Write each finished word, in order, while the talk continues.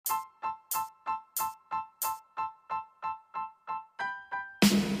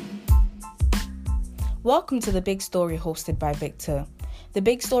Welcome to The Big Story hosted by Victor. The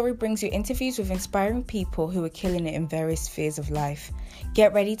Big Story brings you interviews with inspiring people who are killing it in various spheres of life.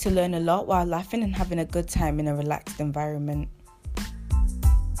 Get ready to learn a lot while laughing and having a good time in a relaxed environment.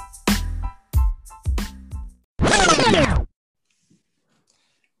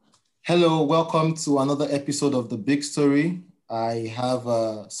 Hello, welcome to another episode of The Big Story. I have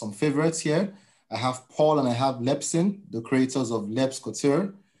some favorites here. I have Paul and I have Lebson, the creators of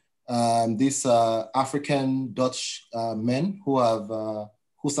Lebscouture. These African Dutch men who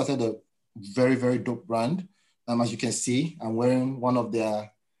started a very, very dope brand. As you can see, I'm wearing one of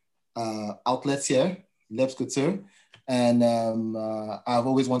their outlets here, Lebscouture. And I've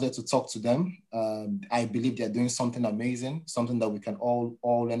always wanted to talk to them. I believe they're doing something amazing, something that we can all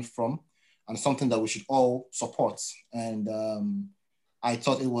learn from, and something that we should all support. And I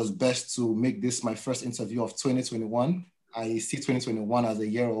thought it was best to make this my first interview of 2021. I see 2021 as a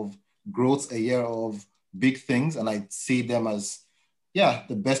year of growth, a year of big things, and I see them as, the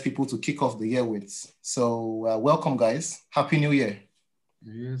best people to kick off the year with. So welcome, guys. Happy New Year.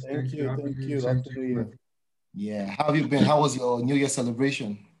 Yes, thank you. Happy New Year. Yeah, how have you been? How was your New Year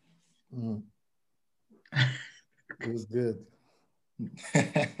celebration? It was good.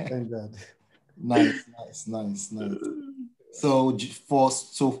 Thank God. Nice. So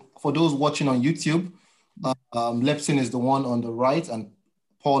for those watching on YouTube, Lebson is the one on the right and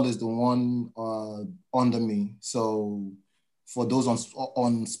Paul is the one under me. So for those on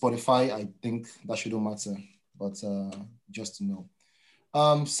Spotify, I think that shouldn't matter, but just to know.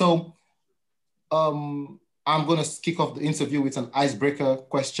 I'm going to kick off the interview with an icebreaker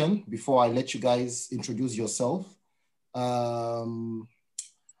question before I let you guys introduce yourself. So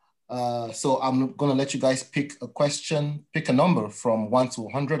I'm going to let you guys pick a number from 1 to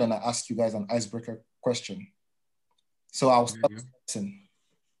 100, and I ask you guys an icebreaker question. So I'll start with Lebson.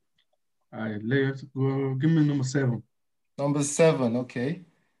 All right, let's go. Give me number 7. Number 7, okay.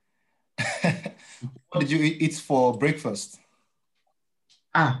 What did you eat for breakfast?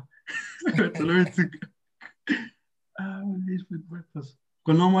 Eat for breakfast.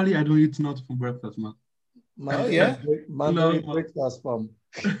 Because normally I don't eat nothing for breakfast, man. Breakfast from.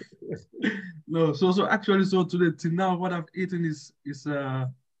 No, so actually, today till now, what I've eaten is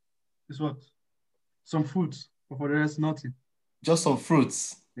what? Some fruits. But for the rest, nothing. Just some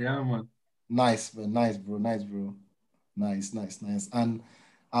fruits. Yeah, man. Nice, bro. Nice. And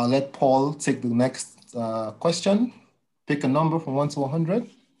I'll let Paul take the next question. Pick a number from 1 to 100.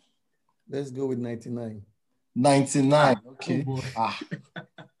 Let's go with 99. 99. Okay.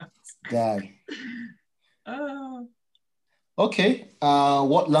 Guy. Okay.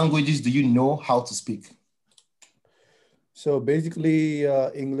 What languages do you know how to speak? So basically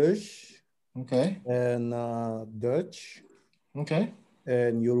English. Okay. And Dutch. Okay.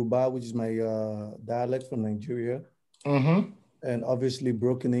 And Yoruba, which is my dialect from Nigeria. Mm-hmm. And obviously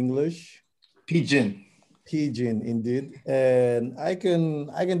broken English. Pidgin, indeed. And I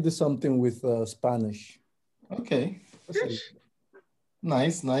can do something with Spanish. Okay.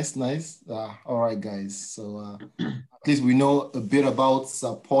 Nice. All right, guys. So at least we know a bit about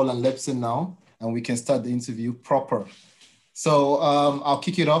Paul and Lebson now, and we can start the interview proper. So I'll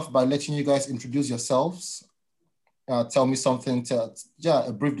kick it off by letting you guys introduce yourselves. Tell me something, a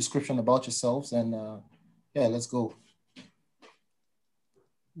brief description about yourselves, and let's go.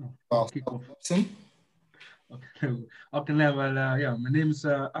 Lebson. Okay, well, my name is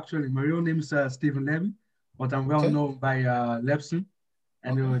my real name is Stephen Levy, but I'm well known by Lebson.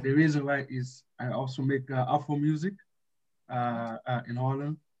 And the reason why is I also make Afro music in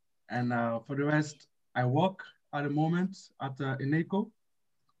Holland. And for the rest, I work at the moment at Eneco.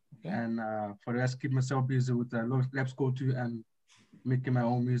 Okay. And for the rest, keep myself busy with Lebscouture and making my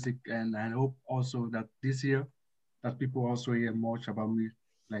own music. And I hope also that this year that people also hear much about me,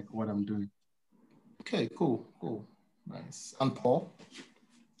 like what I'm doing. Okay, cool. Nice. And Paul?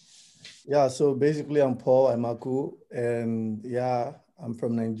 Yeah, so basically I'm Paul Amaku, and I'm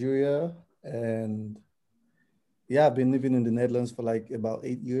from Nigeria, and I've been living in the Netherlands for like about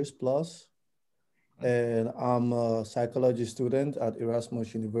 8 years plus. And I'm a psychology student at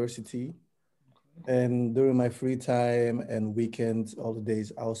Erasmus University. And during my free time and weekends,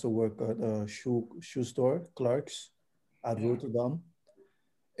 holidays, I also work at a shoe store, Clark's at Rotterdam.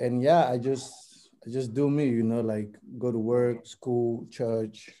 And I just do me, like go to work, school,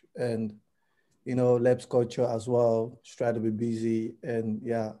 church, and Lebscouture as well. Just try to be busy and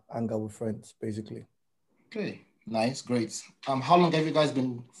hang out with friends, basically. Okay, nice, great. How long have you guys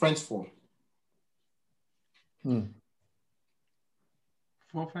been friends for? 4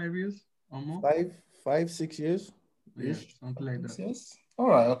 or 5 years or more. 5, 6 years. Yeah, something like that. Yes. All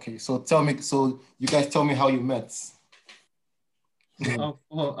right. Okay. So tell me. So you guys tell me how you met. So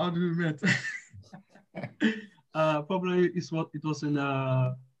how do we met? Probably it was in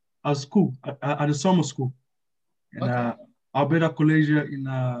a school at a summer school in Okay. Alberta College in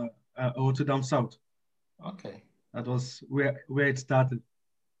Rotterdam South. Okay. That was where it started.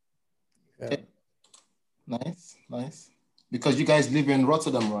 Yeah. Okay. Nice. Nice. Because you guys live in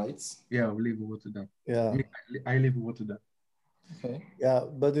Rotterdam, right? Yeah, we live in Rotterdam. Yeah. I live in Rotterdam. Okay. Yeah,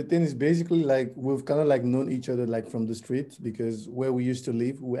 but the thing is basically like we've kind of like known each other like from the street because where we used to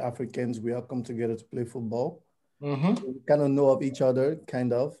live, we're Africans, we all come together to play football. Mm-hmm. We kind of know of each other,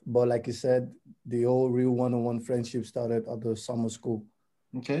 kind of. But like you said, the whole real one-on-one friendship started at the summer school.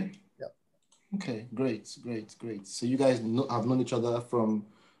 Okay. Yeah. Okay. Great. Great. Great. So you guys have known each other from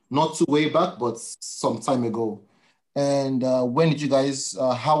not too way back, but some time ago. And when did you guys?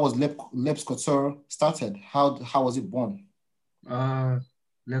 How was Lebscouture started? How was it born? Uh,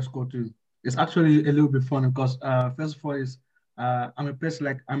 let's go to. It's actually a little bit funny because first of all, is I'm a person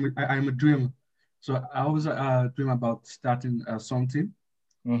like I'm a dreamer, so I always dream about starting something,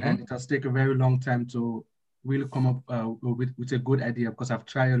 and Mm-hmm. it has taken a very long time to really come up with a good idea because I've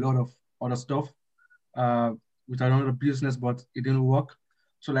tried a lot of other stuff uh, with another business, but it didn't work.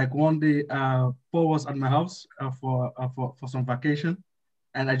 So like one day, Paul was at my house for some vacation,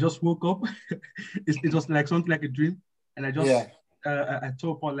 and I just woke up. It was like something like a dream, and Yeah. I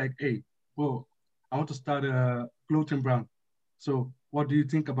told Paul like, "Hey, bro, I want to start a clothing brand. So what do you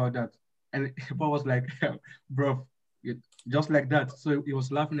think about that?" And Paul was like, "Bro, it, just like that." So he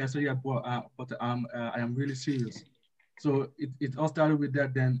was laughing. I said, "Yeah, but I am really serious." So it all started with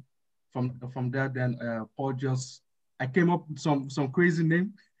that. Then from that, then Paul just I came up with some crazy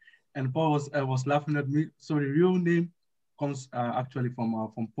name, and Paul was laughing at me. So the real name comes actually from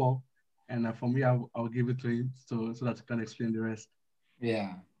Paul, and for me, I'll give it to him so that he can explain the rest.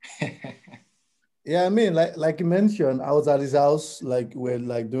 Yeah. Yeah, I mean, like you mentioned, I was at his house, like we're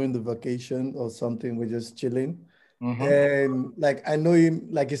like doing the vacation or something, we're just chilling. Mm-hmm. And like I know him,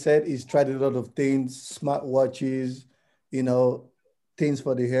 like you said, he's tried a lot of things, smart watches, you know, things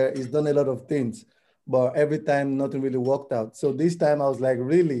for the hair. He's done a lot of things, but every time nothing really worked out. So this time I was like,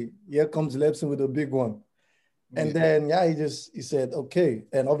 really, here comes Lebson with a big one. Yeah. And then yeah, he said, okay.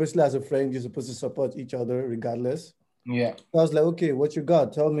 And obviously as a friend, you're supposed to support each other regardless. Yeah. So I was like, okay, what you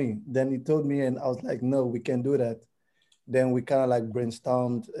got? Tell me. Then he told me, and I was like, no, we can't do that. Then we kind of like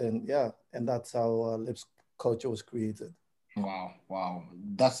brainstormed, and yeah, and that's how Lips Culture was created. Wow, wow.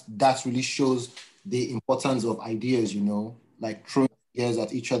 That really shows the importance of ideas, like throwing ideas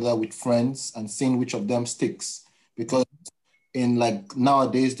at each other with friends and seeing which of them sticks. Because in like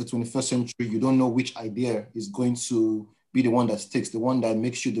nowadays, the 21st century, you don't know which idea is going to be the one that sticks, the one that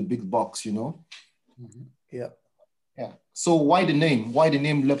makes you the big box. Mhm. Yeah. Yeah. So why the name? Why the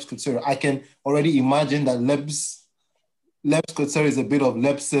name Lebs Couture? I can already imagine that Lebs Couture is a bit of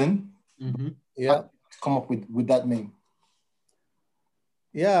Lebson. Mhm. How Yeah. did you come up with that name?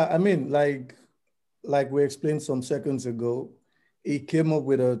 Yeah. I mean, like we explained some seconds ago, he came up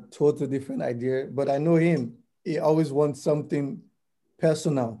with a totally different idea, but I know him. He always wants something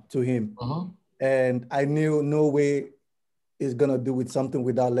personal to him. Uh-huh. And I knew no way is gonna do with something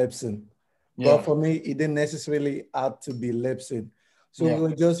without Lepson. But Yeah. for me, it didn't necessarily have to be Lepson. So we Yeah.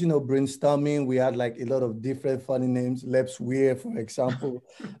 were just, brainstorming. We had like a lot of different funny names, Leps Weir, for example.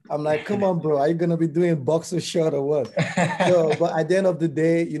 I'm like, come on, bro, are you gonna be doing boxer short or what? So, but at the end of the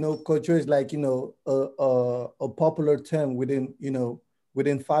day, culture is like, a popular term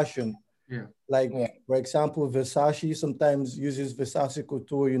within fashion. Yeah. Like, Yeah. for example, Versace sometimes uses Versace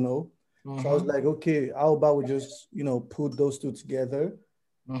couture. So I was Mm-hmm. like, okay, how about we just, put those two together?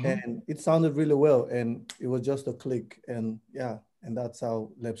 Mm-hmm. And it sounded really well. And it was just a click. And yeah, and that's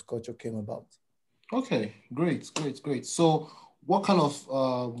how Lebs Culture came about. Okay, great, great, great. So, what kind of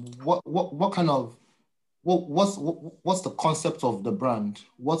what kind of what's the concept of the brand?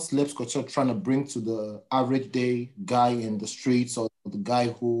 What's Lebscouture trying to bring to the average day guy in the streets or the guy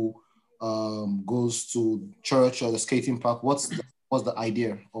who goes to church or the skating park? What's the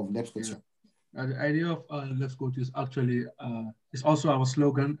idea of Yeah. Lebscouture? The idea of Let's Go to is actually it's also our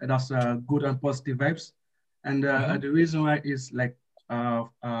slogan, and that's good and positive vibes. And Mm-hmm. the reason why is like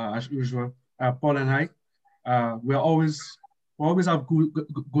as usual, Paul and I, we are always we always have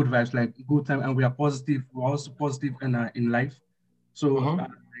good vibes, like good time, and we are positive. We're also positive in life. So Mm-hmm.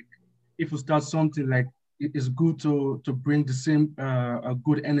 like if we start something like it is good to bring the same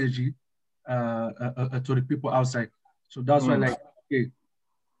good energy to the people outside. So that's why Mm. like okay,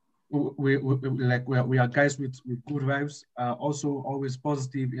 we are guys with good vibes, also always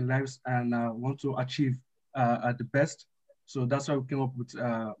positive in lives and want to achieve the best. So that's why we came up with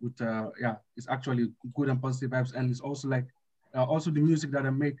yeah, it's actually good and positive vibes, and it's also like also the music that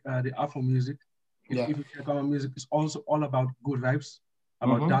I make, the Afro music. If you check our music, it's also all about good vibes,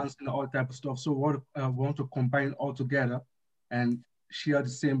 about dancing, all type of stuff. So we want to combine all together and share the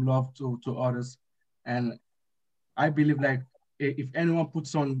same love to others. And I believe like if anyone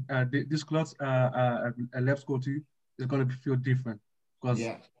puts on this clothes, Lebscouture, it's gonna feel different because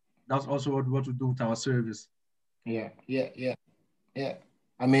that's also what we do with our service. Yeah.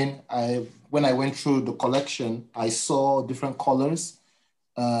 I mean, when I went through the collection, I saw different colors,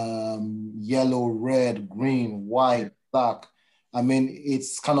 yellow, red, green, white, black. I mean,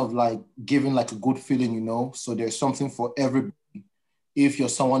 it's kind of like giving like a good feeling, you know. So there's something for everybody. If you're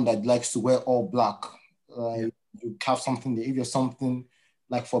someone that likes to wear all black, you have something there. If you're something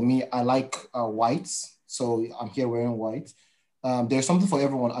like for me, I like whites, so I'm here wearing white. There's something for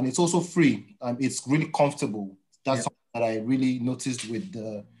everyone, and it's also free. It's really comfortable. That's something that I really noticed with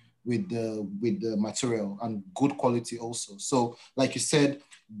the material, and good quality also. So, like you said,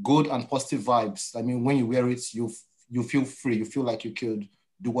 good and positive vibes. I mean, when you wear it, you feel free. You feel like you could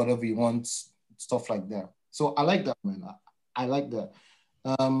do whatever you want, stuff like that. So I like that, man. I like that.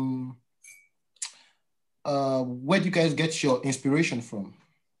 Where do you guys get your inspiration from?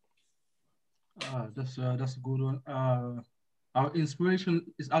 That's a good one. Our inspiration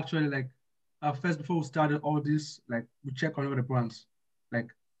is actually like first before we started all this, like we check on all the brands,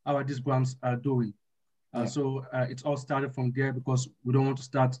 like how these brands are doing. So it's all started from there because we don't want to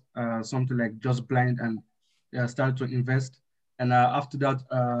start something like just blind and start to invest. And after that,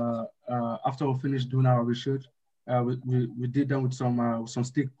 after we finished doing our research, we did them with some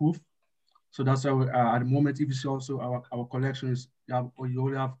stick proof. So that's why at the moment, if you see also our collection is, you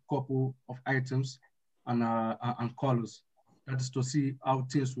only have a couple of items and colors. That is to see how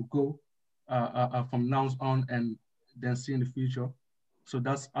things will go from now on and then see in the future. So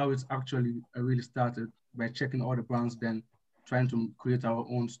that's how it's actually really started, by checking all the brands, then trying to create our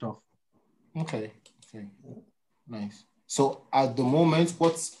own stuff. Okay. Nice. So at the moment,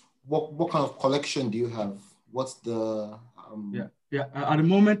 what kind of collection do you have? What's the At the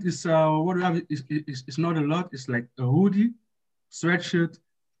moment, it's what we have is not a lot. It's like a hoodie, sweatshirt,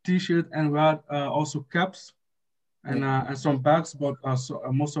 t-shirt, and we had also caps and some bags, but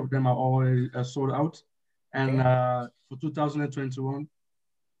most of them are already sold out. And for 2021,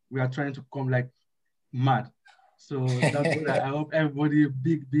 we are trying to come like mad. So that's what I hope everybody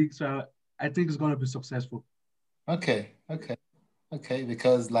big. So I think it's gonna be successful. Okay.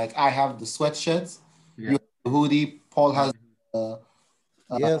 Because like I have the sweatshirt, you have the hoodie, Paul has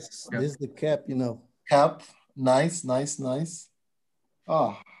yes, this is the cap, you know. Cap. Nice.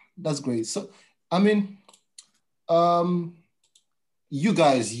 Oh, that's great. So I mean, you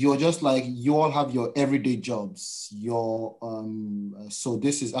guys, you're just like, you all have your everyday jobs. So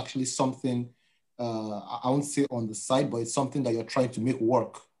this is actually something I won't say on the side, but it's something that you're trying to make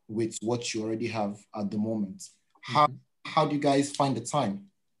work with what you already have at the moment. How do you guys find the time?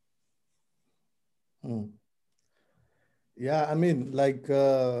 Yeah, I mean, like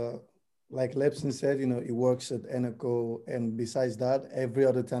Lebson said, you know, he works at Eneco, and besides that, every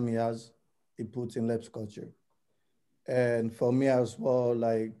other time he puts in Lebscouture. And for me as well,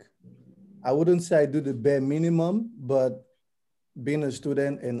 like, I wouldn't say I do the bare minimum, but being a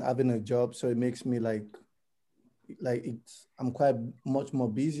student and having a job, so it makes me I'm quite much more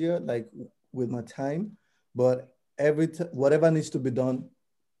busier, like with my time, but whatever needs to be done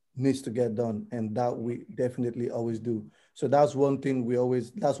needs to get done, and that we definitely always do. So that's one thing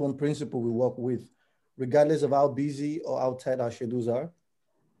that's one principle we work with, regardless of how busy or how tight our schedules are.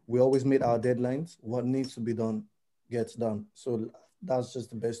 We always meet our deadlines. What needs to be done gets done. So that's just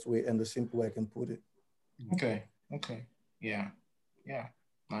the best way and the simple way I can put it. Okay. Yeah.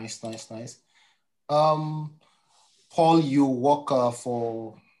 Nice. Paul, you work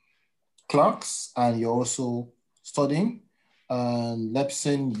for Clarks and you're also studying. And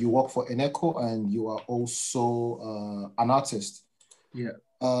Lebson, you work for Eneco and you are also an artist. Yeah.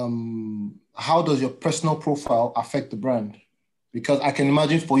 How does your personal profile affect the brand? Because I can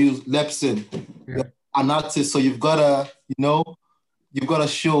imagine for you, Lebson, you're an artist, so you've got a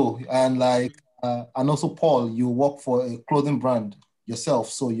show, and like, and also Paul, you work for a clothing brand yourself,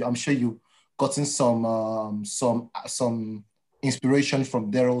 so I'm sure you've gotten some inspiration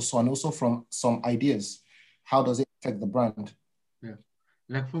from there also, and also from some ideas. How does it affect the brand? Yeah,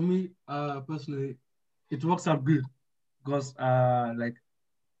 like for me, personally, it works out good because like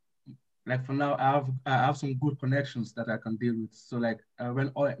for now, I have some good connections that I can deal with. So like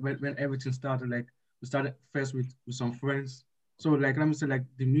when everything started, like we started first with some friends. So like let me say, like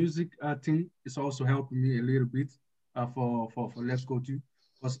the music thing is also helping me a little bit for Lebscouture,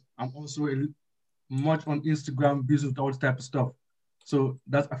 because I'm also much on Instagram, busy with all type of stuff. So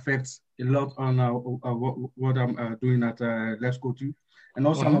that affects a lot on what I'm doing at Lebscouture. And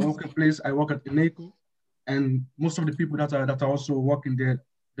also, I'm a working place. I work at Eneco, and most of the people that are also working there,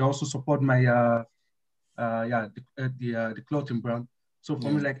 they also support my the clothing brand. So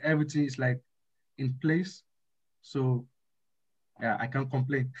for me, like everything is like in place. So yeah, I can't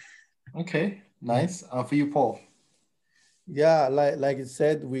complain. Okay, nice. For you, Paul. Yeah, like it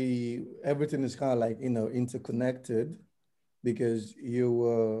said, everything is kind of like, interconnected, because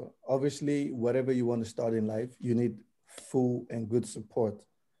you obviously whatever you want to start in life, you need full and good support.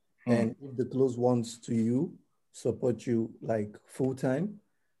 And if the close ones to you support you like full time,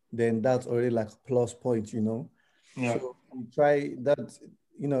 then that's already like a plus point, Yeah. So you try that,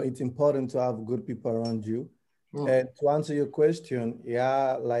 it's important to have good people around you. And to answer your question,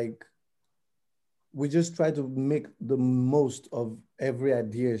 yeah, like we just try to make the most of every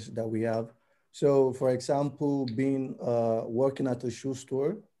ideas that we have. So for example, being working at a shoe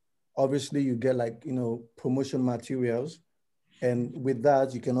store, obviously you get like, promotion materials. And with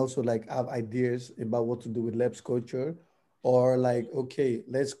that, you can also like have ideas about what to do with Lebscouture, or like, okay,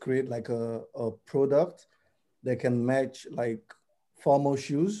 let's create like a product that can match like formal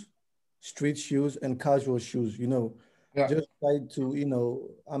shoes, street shoes, and casual shoes, Yeah. just try to,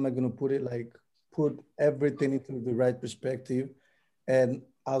 how am I going to put it? Like put everything into the right perspective. And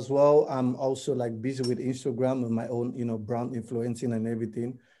as well, I'm also like busy with Instagram and my own, brand influencing and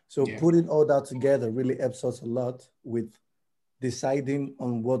everything. So putting all that together really helps us a lot with deciding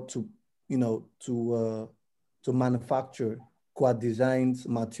on what to, to manufacture, quad designs,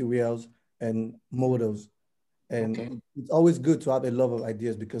 materials, and models. And it's always good to have a lot of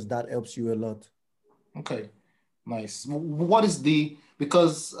ideas, because that helps you a lot. Okay, nice. What is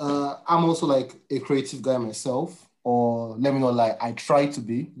because I'm also like a creative guy myself, or let me not lie, I try to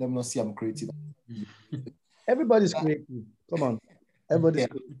be. Let me not say I'm creative. Everybody's creative. Come on. Everybody's Yeah.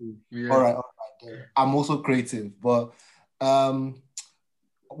 creative. Yeah. All right. I'm also creative, but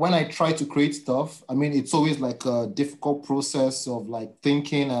when I try to create stuff, I mean, it's always like a difficult process of like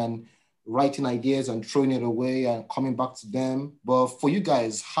thinking and writing ideas and throwing it away and coming back to them. But for you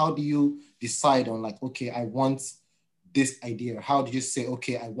guys, how do you decide on like, okay, I want this idea? How do you say,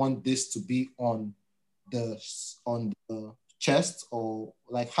 okay, I want this to be on the chest, or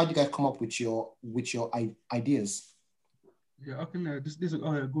like, how do you guys come up with your ideas? Yeah, okay, no, this is a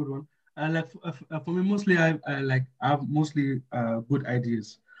good one. For me, mostly I have mostly good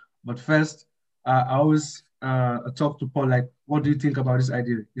ideas, but first I always talk to Paul, like, what do you think about this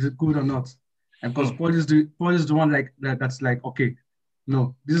idea? Is it good or not? And because Paul is the one like that's like, okay,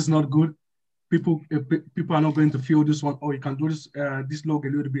 no, this is not good. People are not going to feel this one. Oh, you can do this log a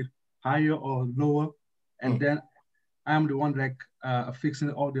little bit higher or lower, and then I'm the one like fixing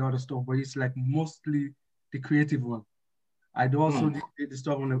all the other stuff, but it's like mostly the creative one. I do also the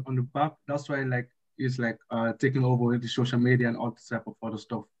stuff on the back. That's why like it's like taking over the social media and all type of other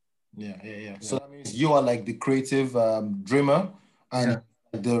stuff. Yeah. So that means you are like the creative dreamer and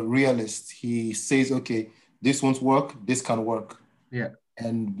the realist. He says, okay, this won't work, this can work. Yeah.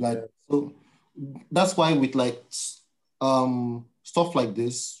 And like so that's why with like stuff like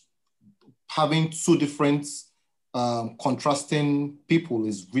this, having two different contrasting people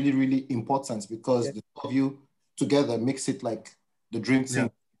is really, really important, because the two of you together makes it like the dream team.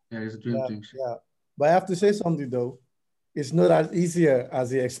 Yeah, it's a dream team. Yeah. But I have to say something though. It's not as easier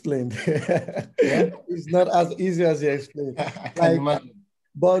as he explained. It's not as easy as he explained. I can imagine.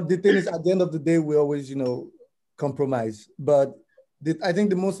 But the thing is, at the end of the day, we always, compromise. But I think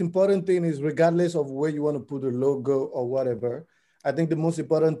the most important thing is, regardless of where you want to put a logo or whatever, I think the most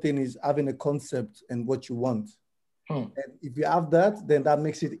important thing is having a concept and what you want. And if you have that, then that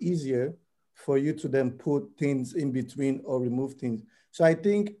makes it easier for you to then put things in between or remove things. So I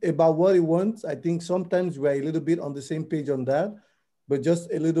think about what he wants, I think sometimes we're a little bit on the same page on that, but just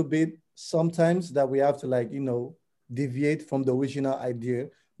a little bit sometimes that we have to like, deviate from the original idea.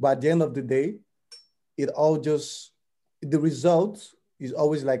 But at the end of the day, the result is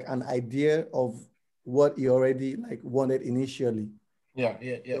always like an idea of what he already like wanted initially. So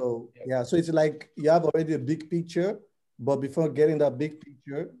it's like you have already a big picture, but before getting that big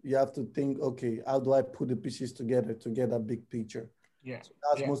picture, you have to think, okay, how do I put the pieces together to get that big picture?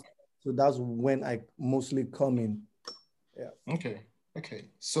 So that's when I mostly come in. Okay.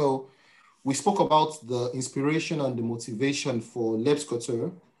 So we spoke about the inspiration and the motivation for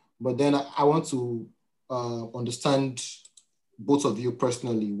Lebscouture, but then I want to understand both of you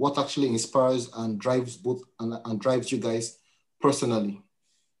personally. What actually inspires and drives and drives you guys personally?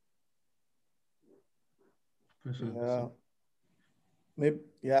 For sure. Yeah. Maybe,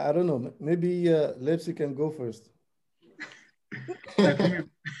 yeah, I don't know. Maybe Lebsy can go first. Like for me,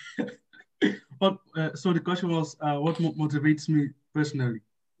 what? So the question was, what motivates me personally?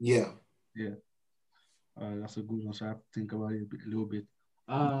 Yeah. Yeah, that's a good one. So I have to think about it a little bit.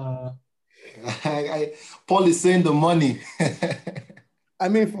 Uh, Paul is saying the money. I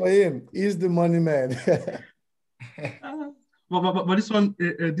mean, for him, he's the money man. uh but this one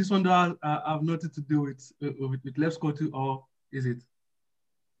that have nothing to do with Lebscouture, or is it?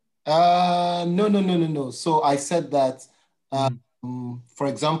 No. So I said that, Mm. for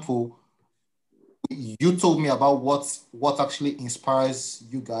example, you told me about what actually inspires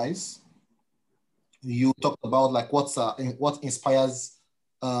you guys. You talked about like what inspires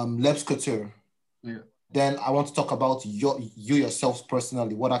Lebscouture. Yeah. Then I want to talk about you yourselves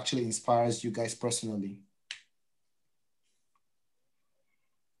personally. What actually inspires you guys personally?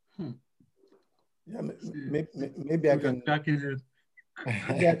 Hmm. Yeah, See, maybe I we got can back in it.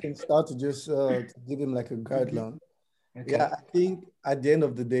 maybe I can start to just to give him like a guideline. Okay. Yeah, I think at the end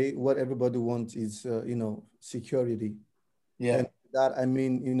of the day, what everybody wants is security, Yeah. and that I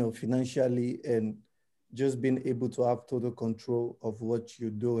mean financially and just being able to have total control of what you're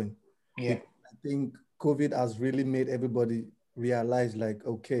doing. Yeah. Because I think COVID has really made everybody realize like,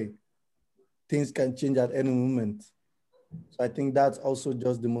 okay, things can change at any moment. So I think that's also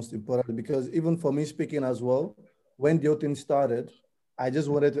just the most important because even for me speaking as well, when the whole thing started, I just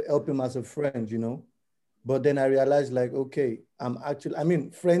wanted to help him as a friend. But then I realized like, okay, I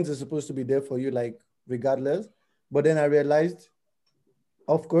mean, friends are supposed to be there for you, like regardless. But then I realized,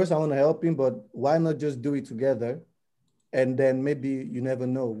 of course, I want to help him, but why not just do it together? And then maybe you never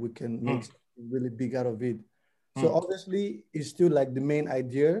know, we can make Mm, something really big out of it. So mm, obviously it's still like the main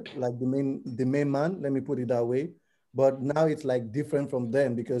idea, like the main man, let me put it that way. But now it's like different from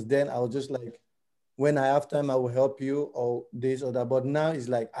them because then I'll just like when I have time, I will help you or this or that. But now it's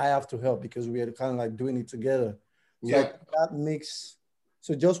like I have to help because we are kind of like doing it together. So I yeah. think that makes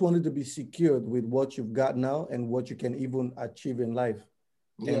so just wanted to be secured with what you've got now and what you can even achieve in life.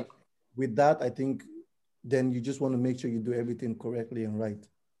 Yeah. And with that, I think then you just want to make sure you do everything correctly and right.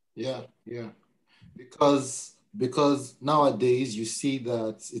 Yeah. Yeah. Because nowadays you see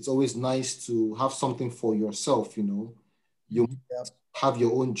that it's always nice to have something for yourself, You Mhm. Yeah. have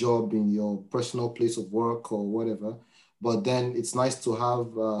your own job in your personal place of work or whatever, but then it's nice to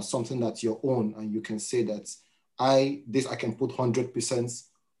have something that's your own and you can say that I can put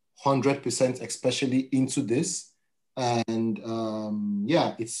 100%, especially into this. And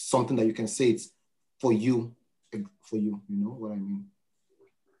yeah, it's something that you can say it's for you, you know what I mean?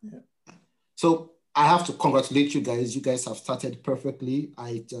 Yeah. So I have to congratulate you guys. You guys have started perfectly.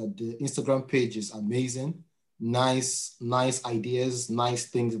 The Instagram page is amazing. Nice ideas, nice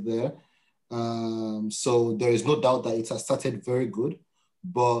things there. So there is no doubt that it has started very good.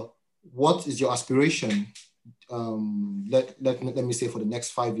 But what is your aspiration? Let me say for the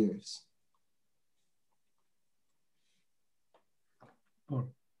next 5 years. Oh,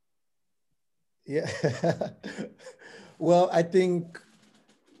 Yeah. Well, I think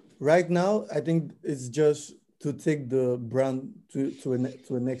right now, I think it's just to take the brand to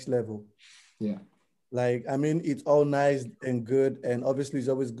a next level. Yeah. Like, I mean, it's all nice and good, and obviously, it's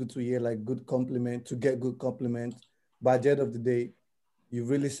always good to hear like good compliment to get good compliment. But at the end of the day, you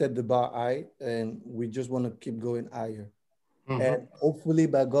really set the bar high, and we just want to keep going higher. Mm-hmm. And hopefully,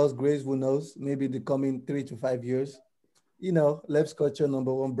 by God's grace, who knows, maybe the coming 3 to 5 years, Leb's culture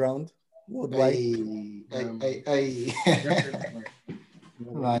number one brand worldwide. definitely, man.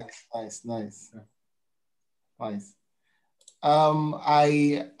 Nice, nice, nice, Yeah. nice.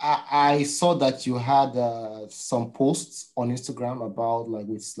 I saw that you had some posts on Instagram about like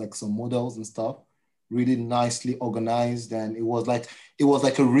with like some models and stuff, really nicely organized, and it was like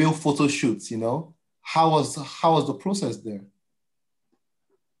a real photo shoot. How was the process there?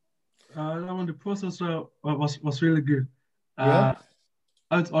 That one, the process was really good. Yeah. Uh,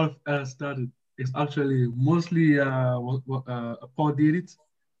 how it all started is actually mostly Paul did it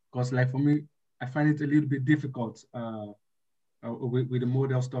because like for me, I find it a little bit difficult with the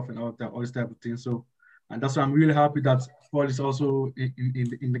model stuff and all this type of thing. So, and that's why I'm really happy that Paul is also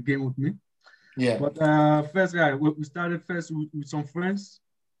in the game with me. Yeah. But first, yeah, we started first with some friends.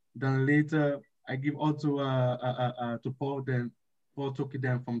 Then later, I give all to Paul. Then Paul took it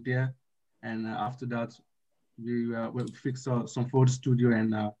then from there, and after that, we fixed some photo studio,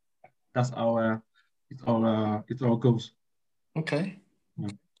 and that's how it all goes. Okay. Yeah.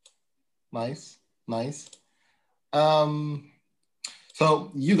 Nice. Nice. Um,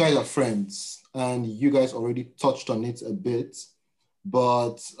 so you guys are friends, and you guys already touched on it a bit,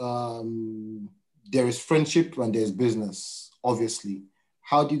 but there is friendship and there's business, obviously.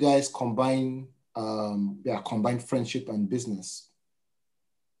 How do you guys combine friendship and business?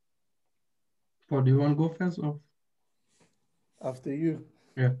 Do you want to go first or? After you.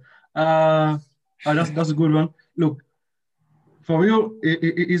 Yeah. That's a good one. Look, for real,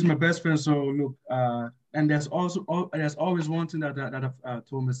 it is my best friend. So look, and there's always one thing that I've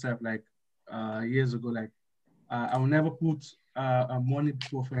told myself like years ago, like I will never put money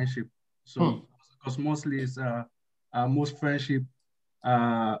before friendship. So because mostly it's most friendship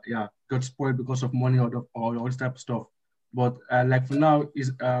got spoiled because of money or all this type of stuff. But like for now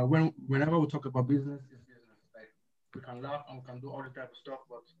is whenever we talk about business, it's business. Like we can laugh and we can do all the type of stuff,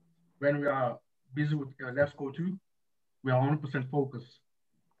 but when we are busy with Lebscouture, we are 100% focused.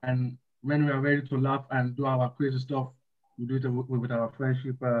 And when we are ready to laugh and do our crazy stuff, we do it with our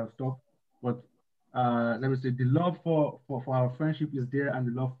friendship stuff. But let me say the love for our friendship is there, and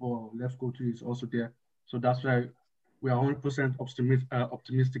the love for Lebscouture is also there. So that's why we are 100%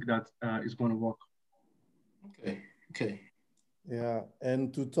 optimistic that it's going to work. Okay. Yeah,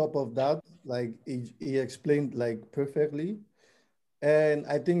 and to top of that, like he explained like perfectly. And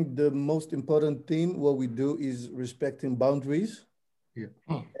I think the most important thing what we do is respecting boundaries. Yeah.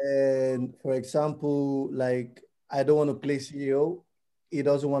 And for example, like I don't want to play CEO, he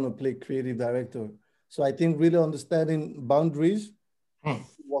doesn't want to play creative director. So I think really understanding boundaries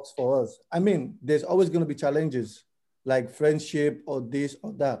works for us. I mean, there's always going to be challenges like friendship or this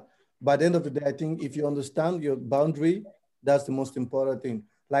or that. By the end of the day, I think if you understand your boundary, that's the most important thing.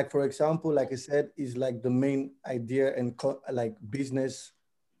 Like for example, like I said, is like the main idea and like business,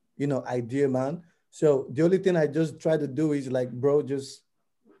 idea, man. So the only thing I just try to do is like, bro, just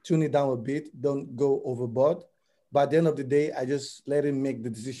tune it down a bit. Don't go overboard. By the end of the day, I just let him make the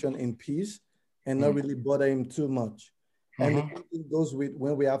decision in peace and not really bother him too much. And the same thing goes with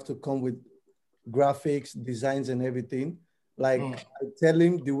when we have to come with graphics, designs, and everything. Like I tell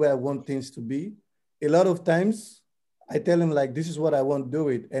him the way I want things to be. A lot of times I tell him like, this is what I want to do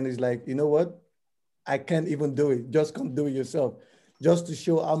it. And he's like, you know what? I can't even do it. Just come do it yourself. Just to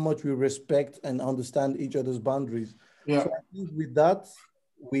show how much we respect and understand each other's boundaries. Yeah. So I think with that,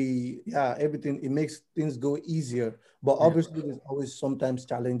 everything, it makes things go easier. But obviously there's always sometimes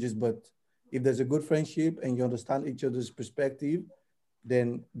challenges, but if there's a good friendship and you understand each other's perspective,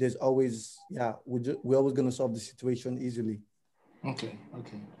 then there's always, we're always going to solve the situation easily. Okay.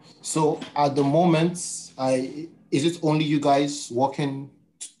 So at the moment, is it only you guys working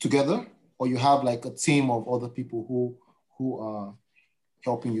together, or you have like a team of other people who are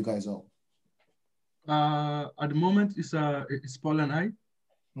helping you guys out? At the moment, it's Paul and I.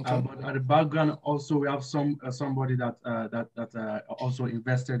 Okay. But at the background, also we have somebody that also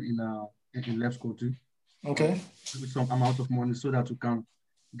invested in Lebscouture. Okay. With some amount of money so that we can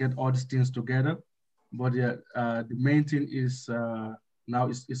get all these things together. But the main thing is now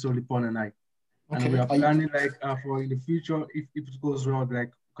it's only Paul and I. Okay. And we are planning like for in the future, if it goes well,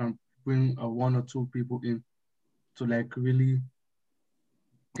 like we can bring one or two people in to like really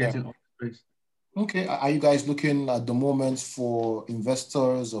get in off the place. Okay. Are you guys looking at the moment for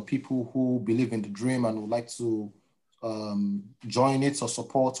investors or people who believe in the dream and would like to join it or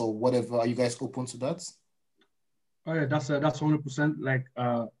support or whatever? Are you guys open to that? Oh yeah, that's 100%. Like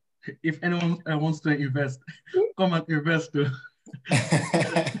if anyone wants to invest, come and invest too.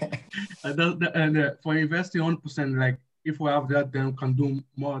 And for investing 100%, like if we have that, then we can do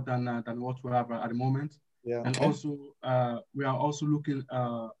more than what we have at the moment. Yeah. And also, we are also looking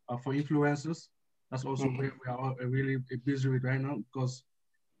for influencers. That's also where we are really busy with right now, because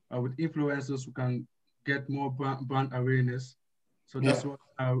with influencers, we can get more brand awareness. So that's what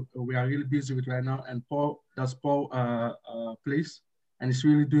we are really busy with right now. And that's Paul place, and it's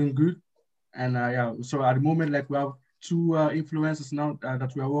really doing good. And so at the moment, like we have two influencers now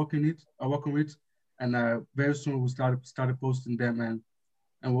that we are working with, and very soon we'll start posting them, and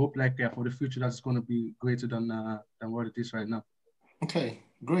we hope like for the future that's going to be greater than what it is right now. Okay,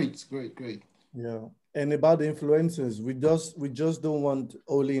 great. Yeah, and about the influencers, we just don't want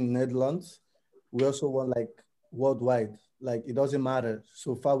only in Netherlands. We also want like worldwide. Like it doesn't matter.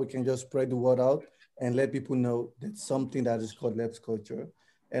 So far, we can just spread the word out and let people know that something that is called Lebscouture.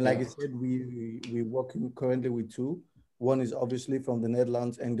 And like I said, we working currently with two. One is obviously from the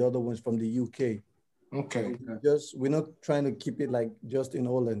Netherlands, and the other one is from the UK. Okay. So we're not trying to keep it like just in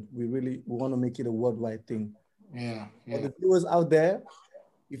Holland. We want to make it a worldwide thing. Yeah. For the viewers out there,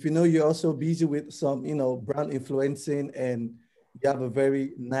 if you know you're also busy with some, brand influencing and you have a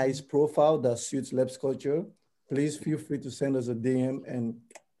very nice profile that suits Lebscouture, please feel free to send us a DM and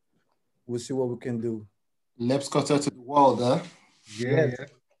we'll see what we can do. Lebscouture to the world, huh? Yeah.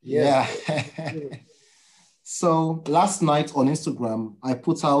 Yeah. So last night on Instagram, I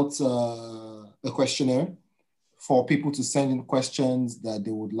put out a questionnaire for people to send in questions that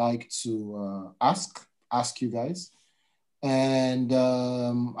they would like to ask you guys. And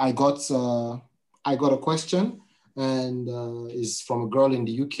I got a question, and is from a girl in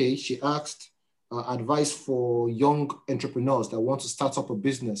the UK. She asked advice for young entrepreneurs that want to start up a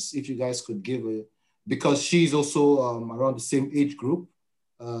business. If you guys could give because she's also around the same age group,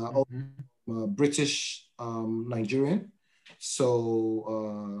 British Nigerian.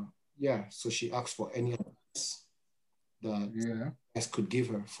 So yeah, so she asked for any advice that you guys could give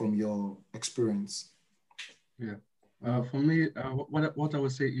her from your experience. Yeah. For me, what I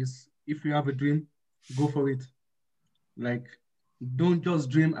would say is, if you have a dream, go for it. Like, don't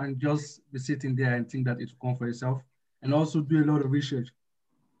just dream and just be sitting there and think that it will come for yourself. And also do a lot of research.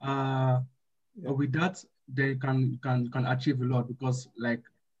 With that, then you can achieve a lot, because like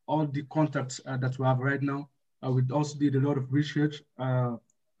all the contacts that we have right now, we also did a lot of research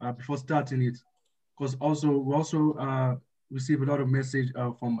before starting it. Because we also receive a lot of message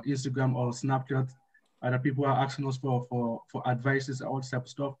from Instagram or Snapchat that people are asking us for advices, all this type of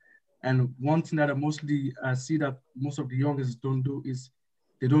stuff. And one thing that I mostly see that most of the youngest don't do is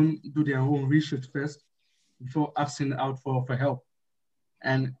they don't do their own research first before asking out for help.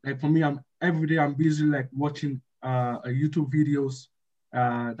 And like for me, every day I'm busy like watching YouTube videos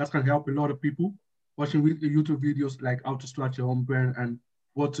that can help a lot of people. Watching YouTube videos like how to start your own brand and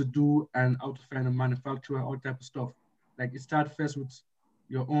what to do and how to find a manufacturer, all type of stuff. Like it starts first with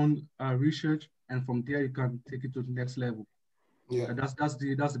your own research, and from there you can take it to the next level. Yeah, that's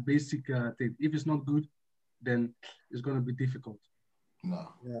the basic thing. If it's not good, then it's gonna be difficult.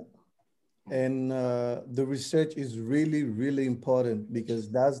 no. Yeah. And the research is really, really important, because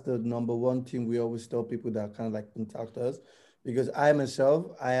that's the number one thing we always tell people that kind of like contact us. Because I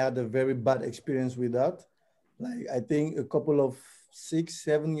myself, I had a very bad experience with that. Like I think a couple of 6,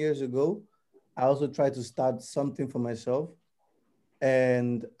 7 years ago, I also tried to start something for myself,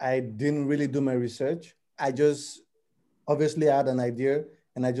 and I didn't really do my research. I just obviously I had an idea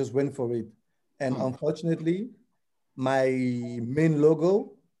and I just went for it. And unfortunately, my main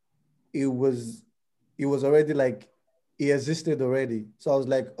logo, it was already like it existed already. So I was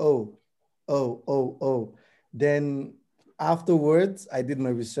like, oh. Then afterwards, I did my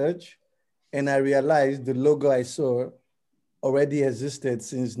research and I realized the logo I saw already existed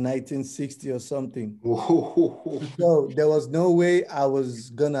since 1960 or something. So there was no way I was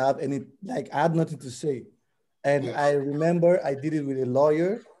gonna have any, like I had nothing to say. And I remember I did it with a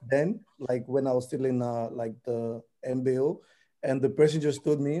lawyer then, like when I was still in like the MBO. And the person just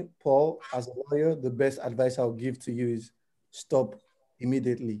told me, Paul, as a lawyer, the best advice I'll give to you is stop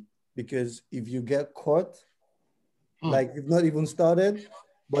immediately. Because if you get caught, like you've not even started,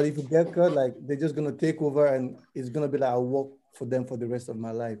 but if you get caught, like they're just gonna take over and it's gonna be like I'll work for them for the rest of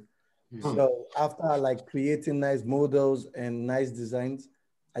my life. So after like creating nice models and nice designs,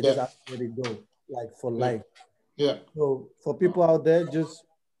 I just have to let it go, like for life. Yeah. So for people out there, just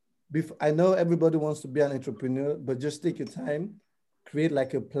I know everybody wants to be an entrepreneur, but just take your time, create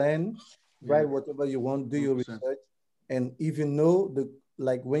like a plan, write whatever you want, do your 100%. research, and if you know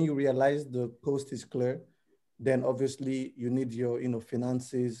like when you realize the coast is clear, then obviously you need your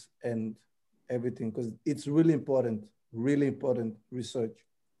finances and everything, because it's really important research,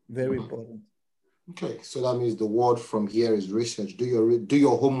 very important. Okay, so that means the word from here is research. Do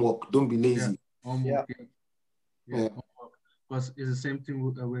your homework. Don't be lazy. Homework. Yeah. Homework. Because it's the same thing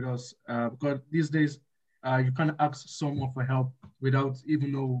with us. Because these days, you can't ask someone for help without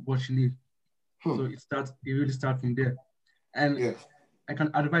even know what you need. So it really starts from there. And I can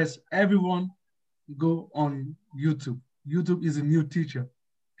advise everyone, go on YouTube. YouTube is a new teacher.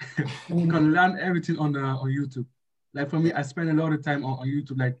 You can learn everything on YouTube. Like for me, I spend a lot of time on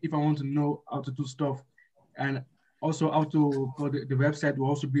YouTube. Like if I want to know how to do stuff, and also how to go the website, we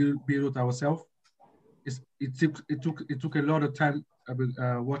also build it ourselves. It took a lot of time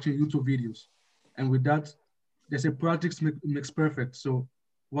watching YouTube videos, and with that, they say practice makes perfect. So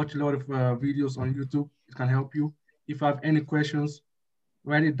watch a lot of videos on YouTube. It can help you. If you have any questions,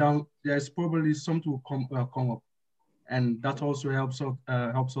 write it down. There's probably something will come up, and that also helps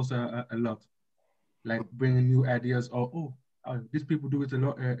us a lot. Like bringing new ideas, or these people do it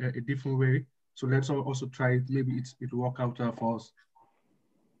a different way. So let's also try it. Maybe it will work out for us.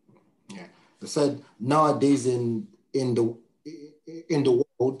 Yeah, I said nowadays in the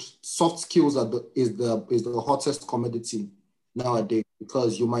world, soft skills is the hottest commodity nowadays,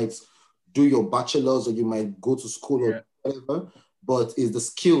 because you might do your bachelor's or you might go to school or whatever, but it's the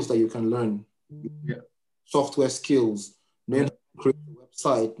skills that you can learn. Yeah. Software skills, knowing how to create a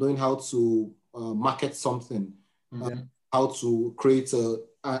website, knowing how to market something, how to create an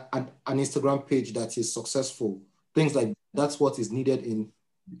Instagram page that is successful, things like that's what is needed in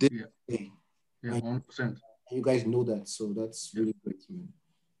this day. Yeah, 100%. You guys know that, so that's really great, man.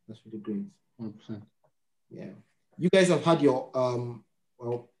 That's really great. 100%. Yeah. You guys have had your,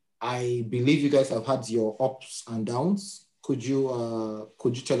 well, I believe you guys have had your ups and downs. Could you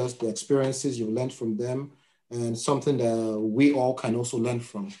tell us the experiences you've learned from them and something that we all can also learn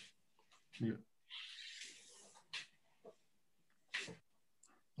from? Yeah.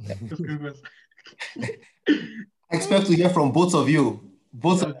 I expect to hear from both of you.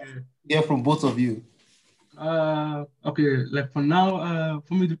 Hear from both of you. Okay, like for now,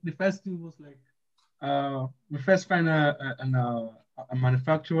 for me, the first thing was like, we first find a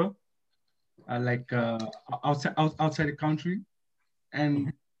manufacturer, outside the country,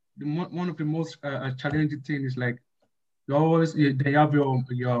 and one of the most challenging thing is like they have your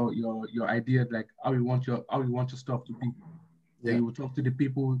idea, like how you want your stuff to be. Then you will talk to the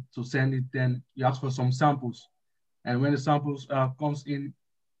people to send it. Then you ask for some samples, and when the samples comes in,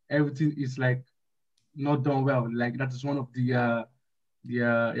 everything is like not done well. Like that is one of the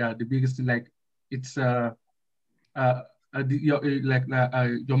biggest thing. Like it's your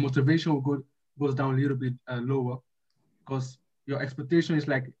motivation goes down a little bit lower because your expectation is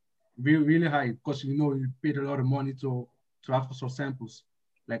like really, really high because you paid a lot of money to ask for some samples,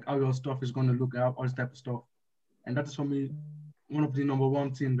 like how your stuff is going to look out, all this type of stuff. And that is for me one of the number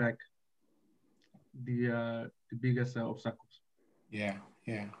one thing, like the biggest obstacles. Yeah.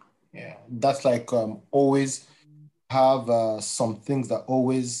 That's like always have some things that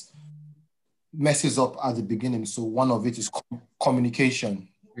always messes up at the beginning. So one of it is communication.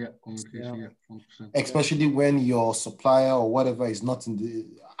 Yeah, communication. Yeah, 100%. Especially when your supplier or whatever is not in the,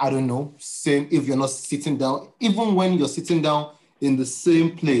 I don't know, same, if you're not sitting down, even when you're sitting down in the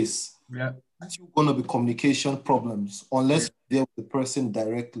same place, that's going to be communication problems unless you deal with the person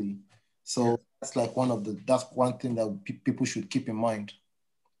directly. So that's like that's one thing that people should keep in mind.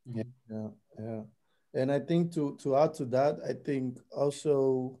 Yeah. And I think to add to that, I think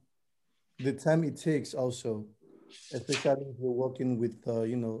also the time it takes also, especially if you're working with,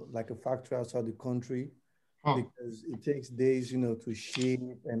 like a factory outside the country, because it takes days, to ship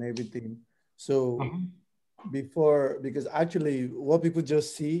and everything. So because actually what people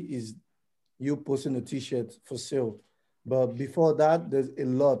just see is you posting a t-shirt for sale. But before that, there's a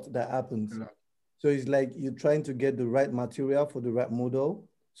lot that happens. So it's like you're trying to get the right material for the right model.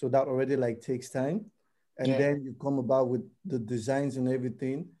 So that already like takes time. And then you come about with the designs and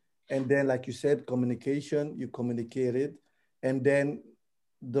everything. And then, like you said, communication, you communicate it. And then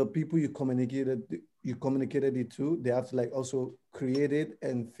the people you communicated it to, they have to like also create it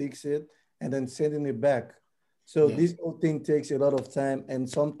and fix it and then sending it back. So this whole thing takes a lot of time. And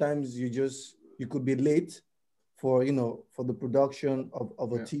sometimes you could be late for the production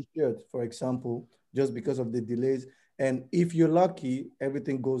of a t-shirt, for example, just because of the delays. And if you're lucky,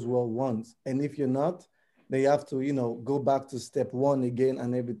 everything goes well once. And if you're not, then you have to, go back to step one again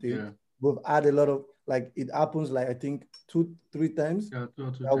and everything. Yeah. We've had a lot of, like, it happens like, I think 2-3 times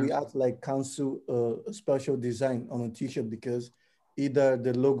that we have to like cancel a special design on a t-shirt because either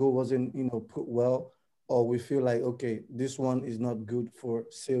the logo wasn't, put well, or we feel like, okay, this one is not good for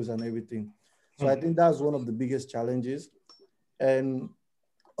sales and everything. So I think that's one of the biggest challenges. And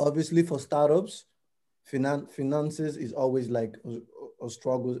obviously for startups, finances is always like a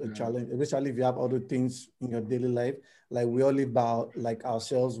struggle, a challenge, especially if you have other things in your daily life. Like we all live by like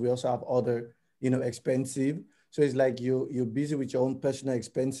ourselves. We also have other, expensive. So it's like you're busy with your own personal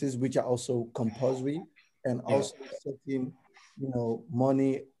expenses, which are also compulsory, and also setting,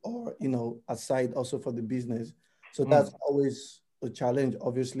 money or, aside also for the business. So that's always a challenge,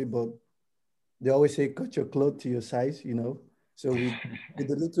 obviously, but they always say, cut your clothes to your size, So with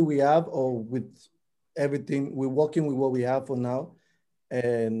the little we have or with everything, we're working with what we have for now.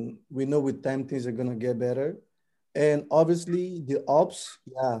 And we know with time, things are going to get better. And obviously the ops,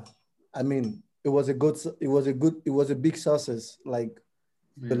 I mean, it was a big success. Like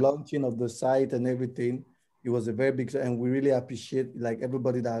the launching of the site and everything, it was a very big, and we really appreciate like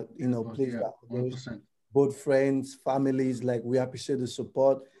everybody that, plays that, both friends, families, like we appreciate the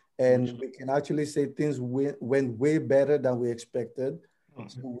support. And we can actually say things went way better than we expected.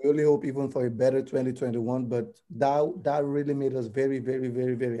 So we really hope even for a better 2021, but that really made us very, very,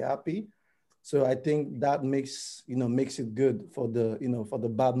 very, very happy. So I think that makes it good for the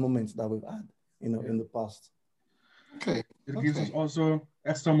bad moments that we've had, in the past. Okay. It gives us also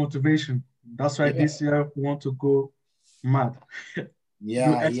extra motivation. That's why this year we want to go mad.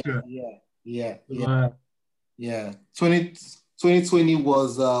 Yeah. 2020 2020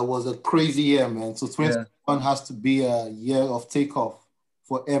 was a crazy year, man. So 2021 has to be a year of takeoff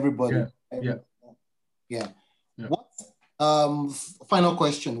for everybody. Yeah. What final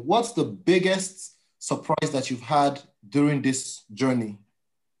question? What's the biggest surprise that you've had during this journey?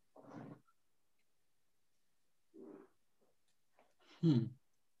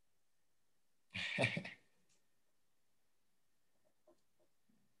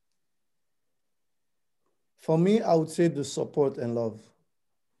 For me, I would say the support and love.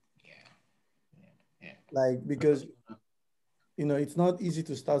 Yeah. Like, because, it's not easy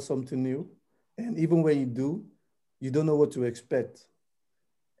to start something new. And even when you do, you don't know what to expect.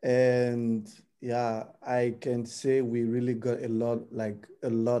 And yeah, I can say we really got a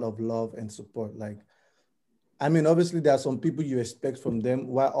lot of love and support. Like, I mean, obviously there are some people you expect from them,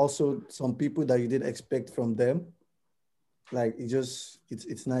 while also some people that you didn't expect from them. Like,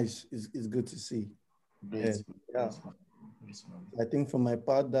 it's nice. It's good to see. And yeah, I think for my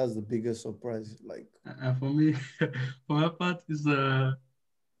part, that's the biggest surprise. Like, for me, for my part is the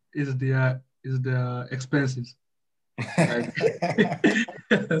expenses. Like,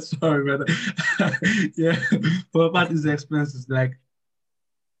 sorry, brother. Yeah, for my part is the expenses. Like,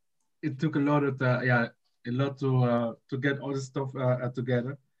 it took a lot to get all this stuff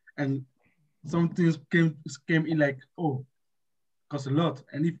together, and some things came in like, oh, cost a lot.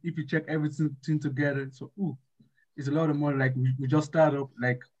 And if you check everything together, so it's a lot of money. Like we just start up,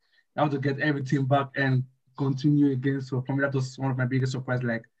 like how to get everything back and continue again. So for me, that was one of my biggest surprise.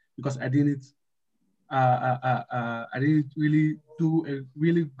 Like, because I didn't really do a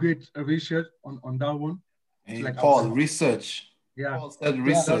really great research on that one. Hey, like Paul, research. Yeah. Paul said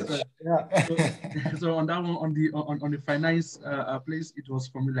research. So on that one, on the finance place, it was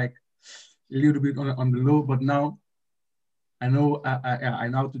for me like a little bit on the low, but now I know I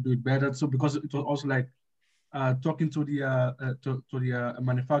know how to do it better. So because it was also like talking to the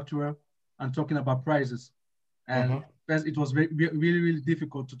manufacturer and talking about prices. And first, it was really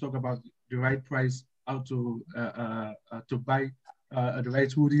difficult to talk about the right price, how to buy the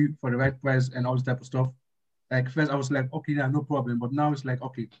right hoodie for the right price and all this type of stuff. Like first, I was like, okay, yeah, no problem. But now it's like,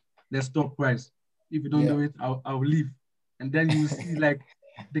 okay, let's talk price. If you don't do it, I'll leave. And then you see like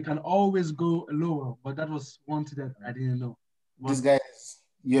they can always go lower. But that was one thing that I didn't know. This guy is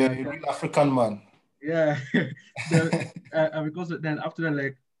a real African man. Yeah, because then after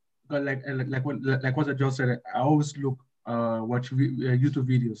that, what I just said, I always watch YouTube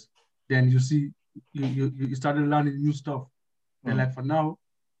videos. Then you see you started learning new stuff. Then like for now,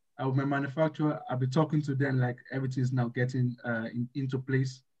 with my manufacturer, I'll be talking to them like everything is now getting into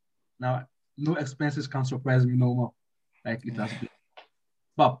place. Now no expenses can surprise me no more. Like it has been.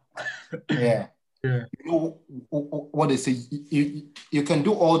 Pop. Yeah. Yeah. You know what they say, you can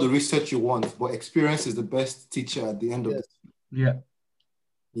do all the research you want, but experience is the best teacher at the end of the day. Yeah.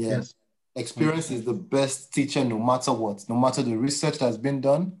 Yes. Experience is the best teacher no matter what. No matter the research that's been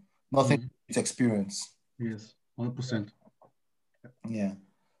done, nothing is experience. Yes, 100%. Yeah.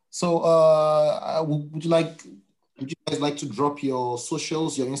 So would you guys like to drop your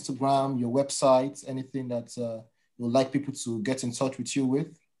socials, your Instagram, your website, anything that you would like people to get in touch with you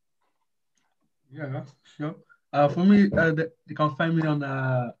with? Yeah, sure. For me, you can find me on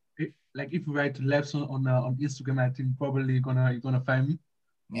like if you write Lebson on Instagram, I think probably you're gonna find me.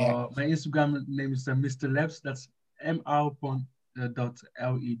 Yeah. My Instagram name is Mr. Lebs. That's mr.lebsz.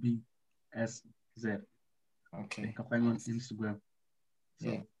 Okay. You can find me on Instagram.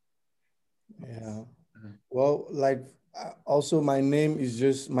 So, yeah. Well, like also my name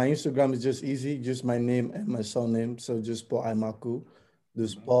is my Instagram is just easy, just my name and my surname. So just Paul Aimaku.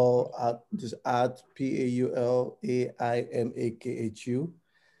 Just Paul at PaulAimakhu.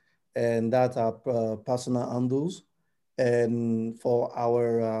 And that's our personal handles. And for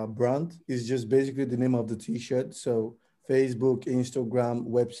our brand, it's just basically the name of the t-shirt. So Facebook, Instagram,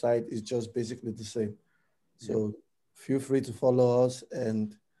 website is just basically the same. So feel free to follow us,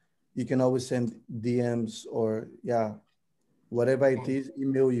 and you can always send DMs or whatever it is,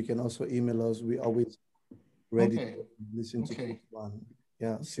 email. You can also email us. We always ready to listen to people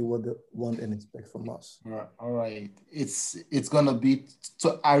and see what they want and expect from us. All right. It's gonna be.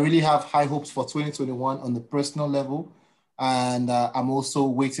 So I really have high hopes for 2021 on the personal level, and I'm also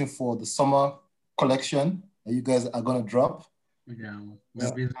waiting for the summer collection that you guys are gonna drop.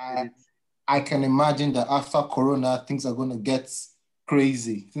 I can imagine that after Corona, things are gonna get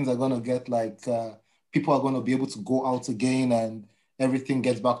crazy. Things are gonna get like people are gonna be able to go out again, and everything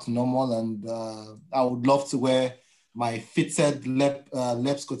gets back to normal. And I would love to wear my fitted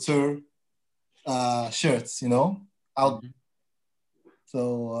Lebscouture shirts,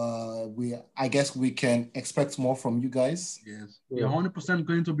 So I guess we can expect more from you guys. Yes, you're 100%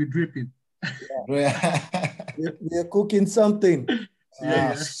 going to be dripping. We're cooking something.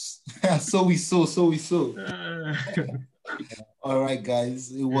 So we saw. All right,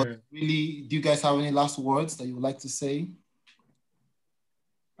 guys. It was really. Do you guys have any last words that you would like to say?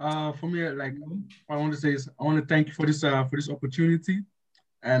 For me, like what I want to say is I want to thank you for this opportunity,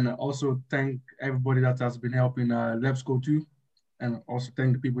 and also thank everybody that has been helping Lebscouture, and also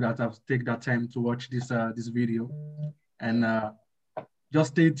thank the people that have taken that time to watch this video, and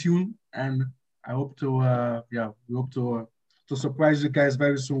just stay tuned. And I hope to we hope to surprise you guys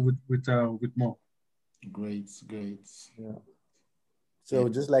very soon with more. Great. Yeah. So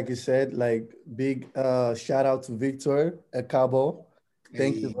just like you said, like big shout out to Victor Ekabo.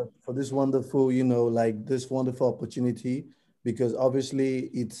 Thank you for this wonderful, like this wonderful opportunity, because obviously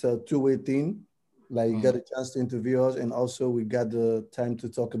it's a two-way thing. Like you got a chance to interview us, and also we got the time to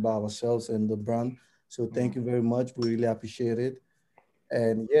talk about ourselves and the brand. So thank you very much. We really appreciate it.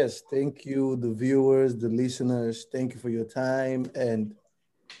 And yes, thank you, the viewers, the listeners. Thank you for your time. And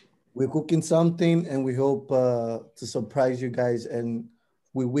we're cooking something, and we hope to surprise you guys. And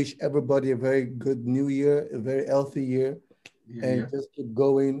we wish everybody a very good new year, a very healthy year, and just keep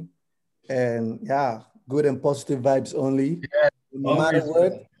going. And good and positive vibes only. No matter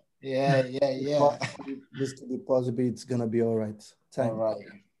what. Yeah. Just to be positive, it's gonna be all right.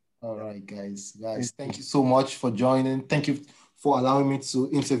 All right, guys. Thank you so much for joining. Thank you for allowing me to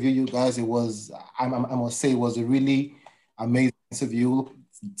interview you guys. It was, I must say, it was a really amazing interview.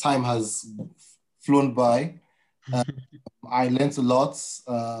 Time has flown by. I learned a lot.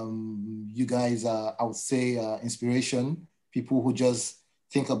 You guys are, I would say, inspiration. People who just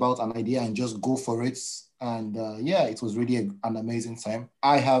think about an idea and just go for it. And it was really an amazing time.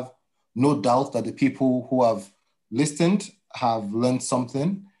 I have no doubt that the people who have listened have learned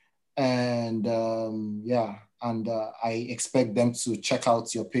something. And I expect them to check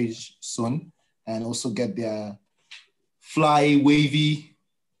out your page soon and also get their fly wavy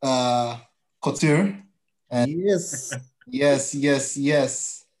couture. Yes.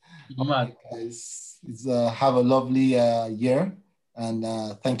 Yes. All right, guys. Have a lovely year, and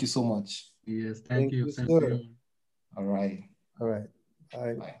thank you so much. Yes, thank you. All right.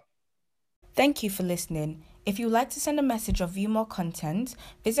 Bye. Thank you for listening. If you'd like to send a message or view more content,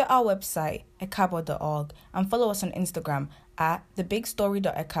 visit our website, ekabo.org, and follow us on Instagram at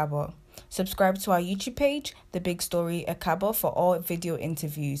thebigstory.ekabo. Subscribe to our YouTube page, The Big Story Ekabo, for all video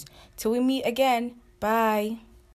interviews. Till we meet again, bye.